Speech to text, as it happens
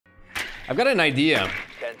I've got an idea.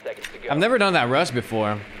 10 seconds to go. I've never done that rush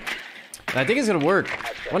before. And I think it's gonna work.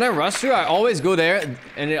 When I rush through, I always go there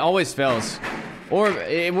and it always fails. Or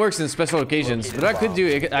it works in special occasions. But I could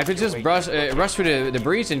do, I could just rush through the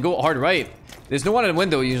breach and go hard right. There's no one in the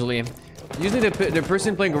window usually. Usually the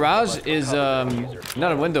person playing garage is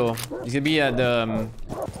not a window. He's gonna be at the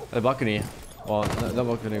balcony. Well, not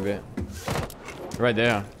balcony, but right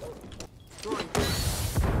there.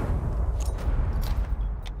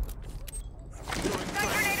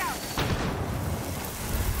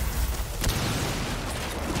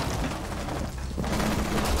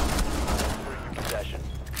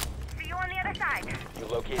 See you on the other side. You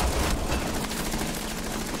located.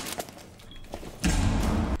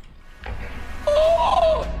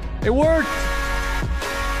 It worked!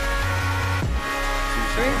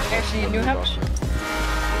 Actually, new house.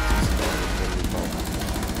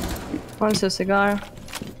 Wants a cigar.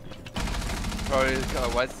 Sorry,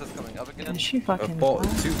 why is this coming up again? And she fucking.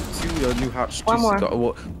 Two new hatch. One more.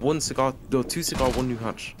 One cigar. No, 2 cigar, 1 new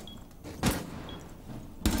hatch.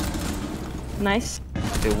 Nice.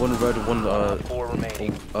 Okay, 1 red, 1 4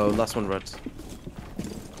 remaining. last 1 red.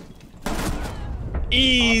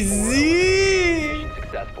 Easy!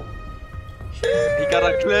 Successful. He got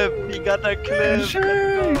a clip. He got a clip.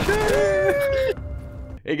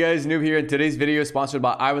 Hey guys, Noob here, and today's video is sponsored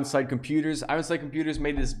by Ironside Computers. Ironside Computers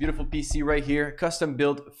made this beautiful PC right here, custom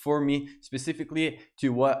built for me, specifically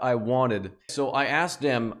to what I wanted. So I asked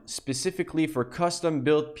them specifically for custom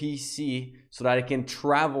built PC so that I can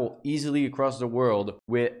travel easily across the world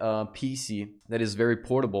with a PC that is very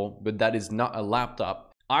portable, but that is not a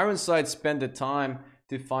laptop. Ironside spent the time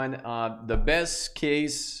to find the best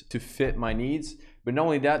case to fit my needs. But not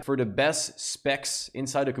only that, for the best specs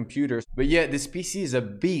inside the computers. But yeah, this PC is a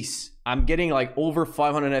beast. I'm getting like over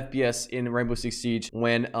 500 FPS in Rainbow Six Siege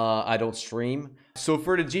when I don't stream. So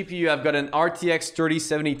for the GPU, I've got an RTX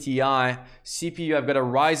 3070 Ti. CPU, I've got a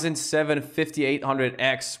Ryzen 7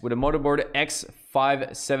 5800X with a motherboard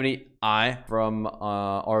X570i from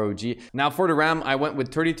ROG. Now for the RAM, I went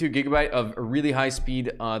with 32 GB of really high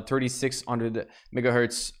speed 3600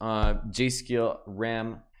 megahertz J-Skill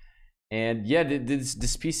RAM. And yeah, this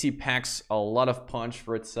PC packs a lot of punch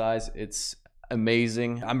for its size. It's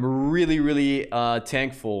amazing. I'm really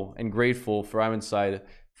thankful and grateful for Ironside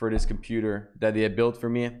for this computer that they have built for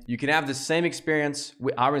me. You can have the same experience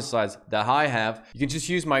with Ironside that I have. You can just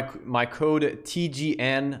use my code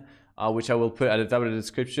TGN, which I will put at the top of the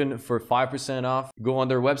description for 5% off. Go on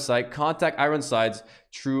their website, contact Ironsides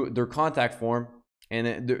through their contact form.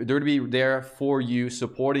 And they're to be there for you,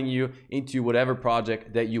 supporting you into whatever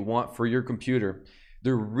project that you want for your computer.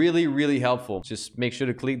 They're really helpful. Just make sure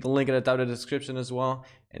to click the link at the top of the description as well.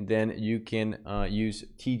 And then you can use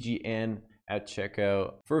TGN at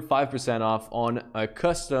checkout for 5% off on a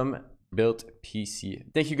custom built PC.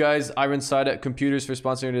 Thank you guys, Ironside Computers, for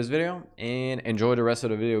sponsoring this video. And enjoy the rest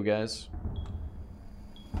of the video, guys.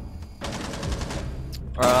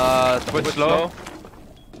 Twitch low.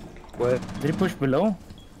 What? Did he push below?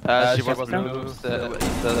 She was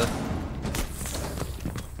the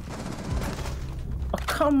Oh,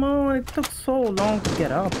 come on, it took so long to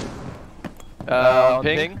get up. on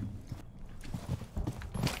ping.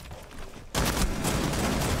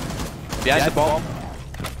 Behind the bomb.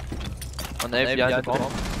 On A, behind the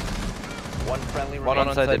bomb. One friendly One remaining.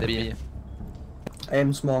 on side the B.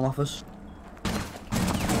 Small office.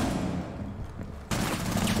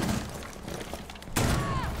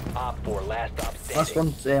 Op 4, last stop Last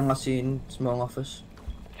standing. one, last seen, small office.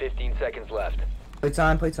 15 seconds left. Play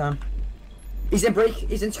time, play time. He's in break,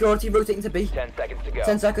 he's in security, rotating to B. 10 seconds to go.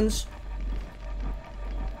 10 seconds.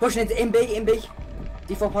 Pushing into in B.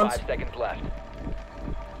 Default plant. 5 seconds left.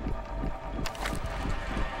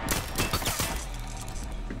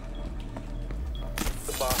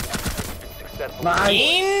 The bomb has been successfully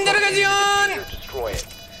Nice. destroy it.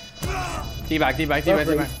 Teabag.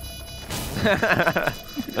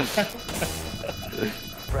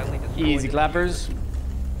 Friendly destroyed. Easy clappers.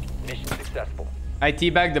 Mission successful. I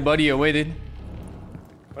teabagged the buddy away, dude.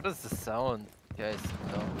 What is the sound, guys?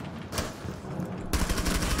 No.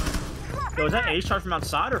 Yo, is that A shot from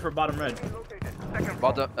outside or from bottom red?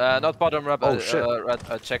 Bottom, not bottom red. Oh, shit. Red.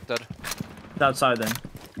 I checked that. It's outside then.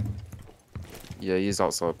 Yeah, he's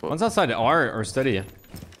outside, but... One's outside R or study.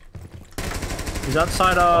 He's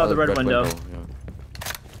outside the red window. Yeah.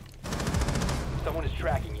 Someone is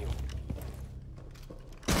tracking you.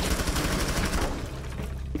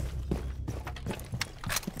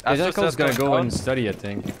 Astral's gonna go and study, I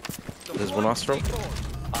think. There's one Astro.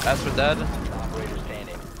 Astro dead. Operator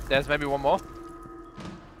standing. There's maybe one more.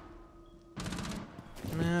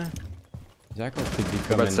 Zachary could be The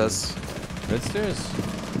coming. red says. Red stairs?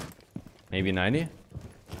 Maybe 90?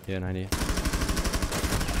 Yeah, 90.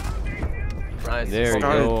 Nice. There you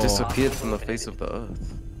Guy go. disappeared from the face of the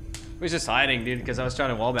earth. He was just hiding, dude, because I was trying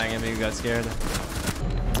to wallbang him and he got scared.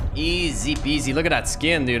 Easy peasy. Look at that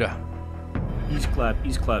skin, dude. Easy clap,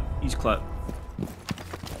 easy clap, easy clap.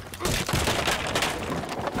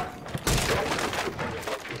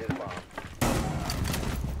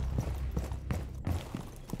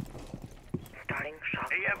 Starting shot.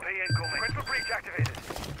 EMP incoming. Critical breach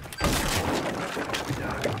activated.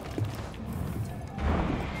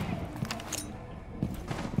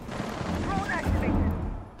 Drone activated.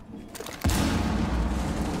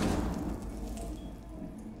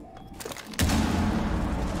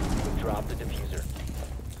 Drop the diffuser.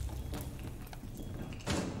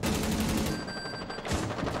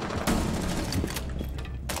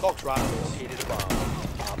 Box rifles. Located a bomb.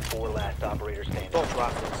 Op 4 last operator standing. Box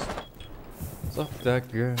rifles. Suck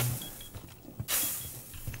that girl.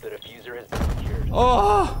 The diffuser has been secured.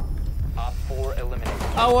 Oh! Op 4 eliminated.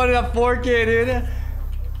 I wanted a 4K, dude.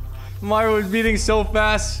 Mario was beating so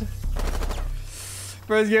fast.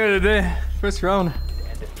 First game of the day. First round.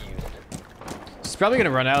 And diffused. She's probably gonna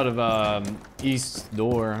run out of east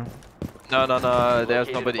door. No, there's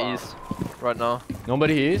Located nobody bomb. east right now.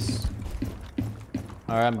 Nobody east?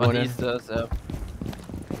 Alright, I'm On going in. east there's the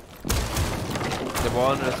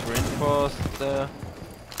one is reinforced there.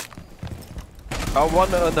 Oh,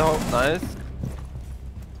 one on the home, nice.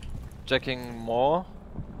 Checking more.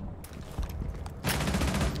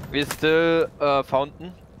 We still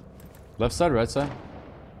fountain. Left side, right side?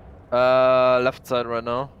 Left side right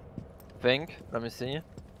now. Think. Let me see.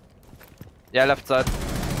 Yeah, left side.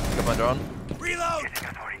 Got my drone. Reload.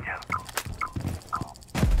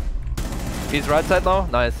 He's right side now.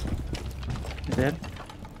 Nice. Dead.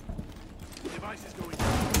 Device is going.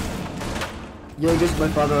 Yo, just my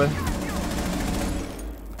father.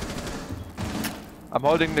 I'm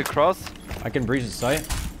holding the cross. I can breach the site.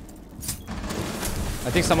 I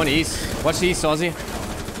think someone east. Watch the east, Ozzy.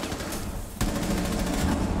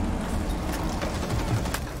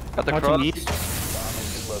 Got the Watching cross. east. Bomb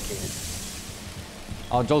has been located.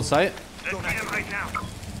 I'll Joel site. Let's get him right now.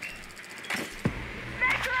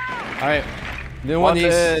 Alright. Then One one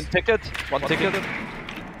east. ticket. One ticket.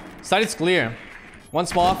 Site is clear. One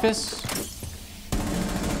small office.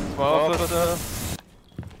 Small officer.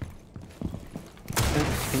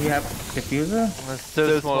 Do you have diffuser?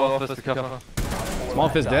 Still small office to cover. Small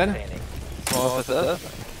office dead. Standing. Small office dead.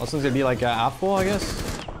 Also gonna be like apple, I guess.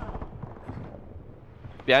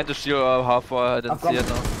 Behind the shield, half four. I didn't see it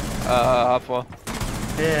now. Half four.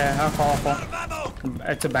 Yeah, half awful.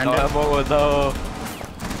 It's a No bandit. ammo, no.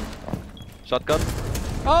 Shotgun.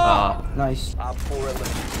 Oh! Nice. Op 4 eliminated.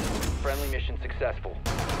 Friendly mission successful.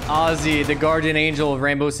 Ozzy, the guardian angel of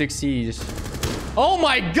Rainbow Six Siege. Oh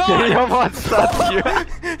my god!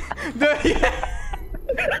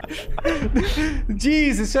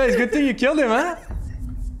 Jesus Christ, good thing you killed him, huh?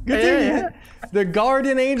 Good thing you... The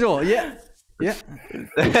guardian angel, yeah. Yeah.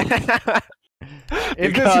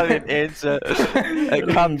 If angel.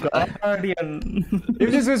 Guardian.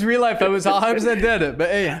 if this was real life, I was 100% dead, but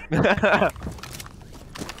hey.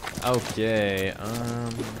 Okay, I'm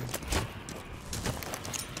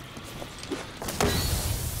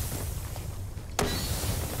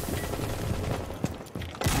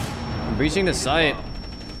breaching the site.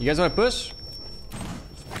 You guys wanna push?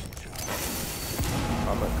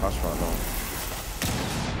 I'm at cash right now.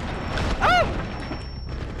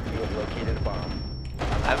 You have located a bomb.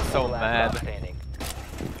 I'm so Last mad. stop standing.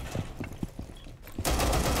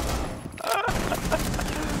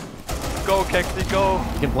 Go, Kexi, go.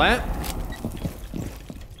 You can plant?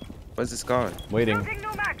 Where's this guy? Waiting. On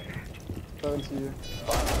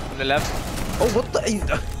the left. Oh, what the?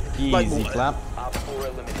 Easy clap. Op 4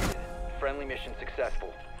 eliminated. Friendly mission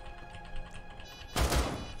successful.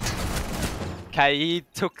 Kai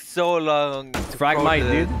took so long to Fragmite, throw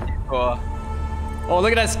the dude. score. Oh,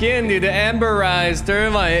 look at that skin, dude. The amberized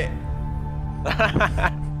thermite.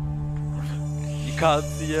 You can't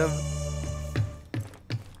see him.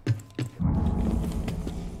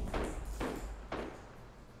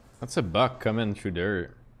 That's a buck coming through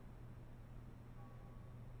dirt.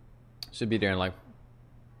 Should be there in like...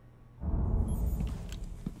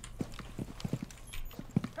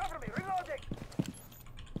 Cover me. Reloading.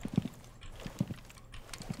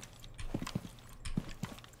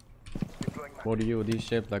 Deploying my. What are you, this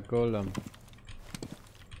shape like column?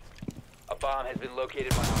 A bomb has been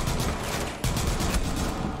located by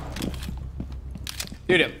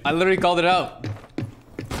Dude, I literally called it out.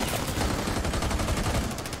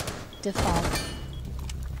 Default.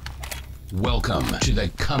 Welcome to the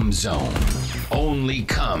cum zone. Only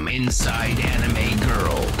cum inside anime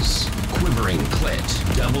girls. Quivering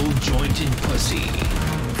clit, double jointed pussy.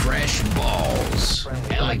 Fresh balls.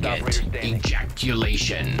 Elegant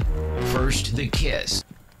ejaculation. First the kiss.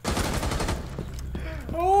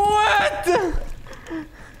 What?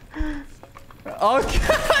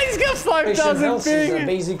 Okay, he's got 5,000 ping.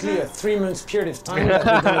 Basically a 3 months period of time that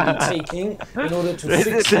we're going to be taking in order to His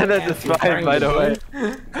fix internet is fine, by the way.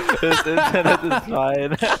 His internet is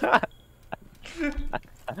fine.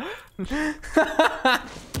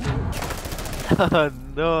 Oh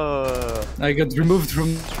no. I got removed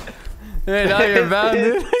from... Hey, now you're banned,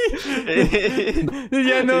 dude. Dude,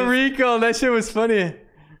 you had no recall. That shit was funny.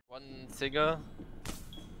 One cigar.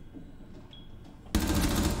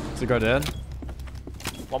 Cigar dead.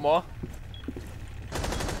 One more.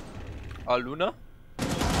 Oh, Luna?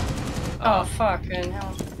 Oh, fucking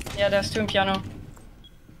hell. Yeah, there's two in piano.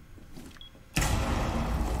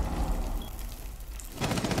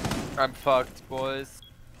 I'm fucked, boys.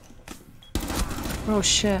 Oh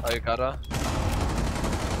shit. Oh, you got her?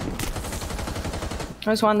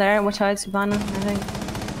 There's one there. Watch out, Savannah, I think.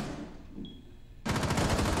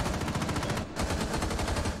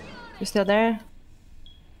 You're still there?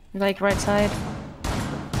 You're like right side.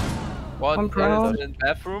 One pro. In the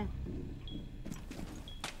bathroom.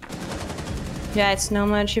 Yeah, it's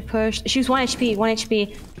Nomad. She pushed. She's 1 HP. 1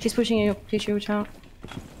 HP. She's pushing you. Please watch out.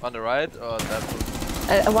 On the right or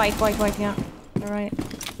bathroom? White. Yeah. All right.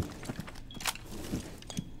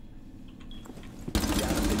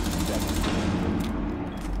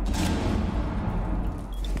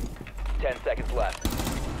 Seconds left.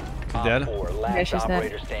 Dead? Yeah, she's dead.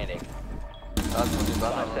 Operator standing.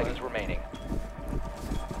 5 seconds remaining.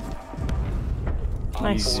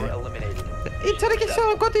 Nice. 4 eliminated.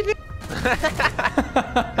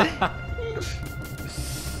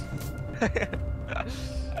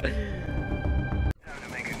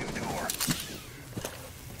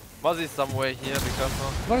 Muzzy's somewhere here, be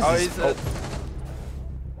careful. What is Oh, this?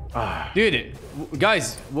 he's Dude,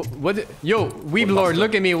 guys, what? Yo, Weeb Lord,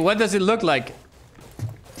 look at me. What does it look like?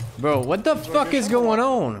 Bro, what the fuck is going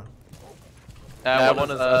on? one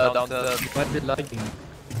is downstairs. Might be lagging.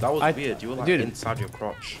 That was weird. You were like inside your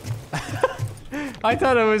crotch. I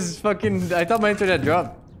thought it was fucking. I thought my internet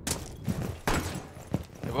dropped.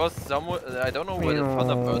 It was somewhere. I don't know where the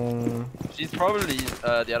Thunderbird. She's probably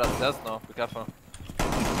the other stairs now. Be careful.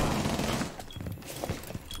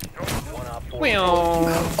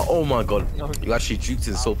 Oh my god. You actually juked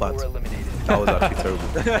it so bad. That was actually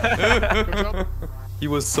terrible. He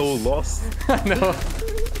was so lost. No.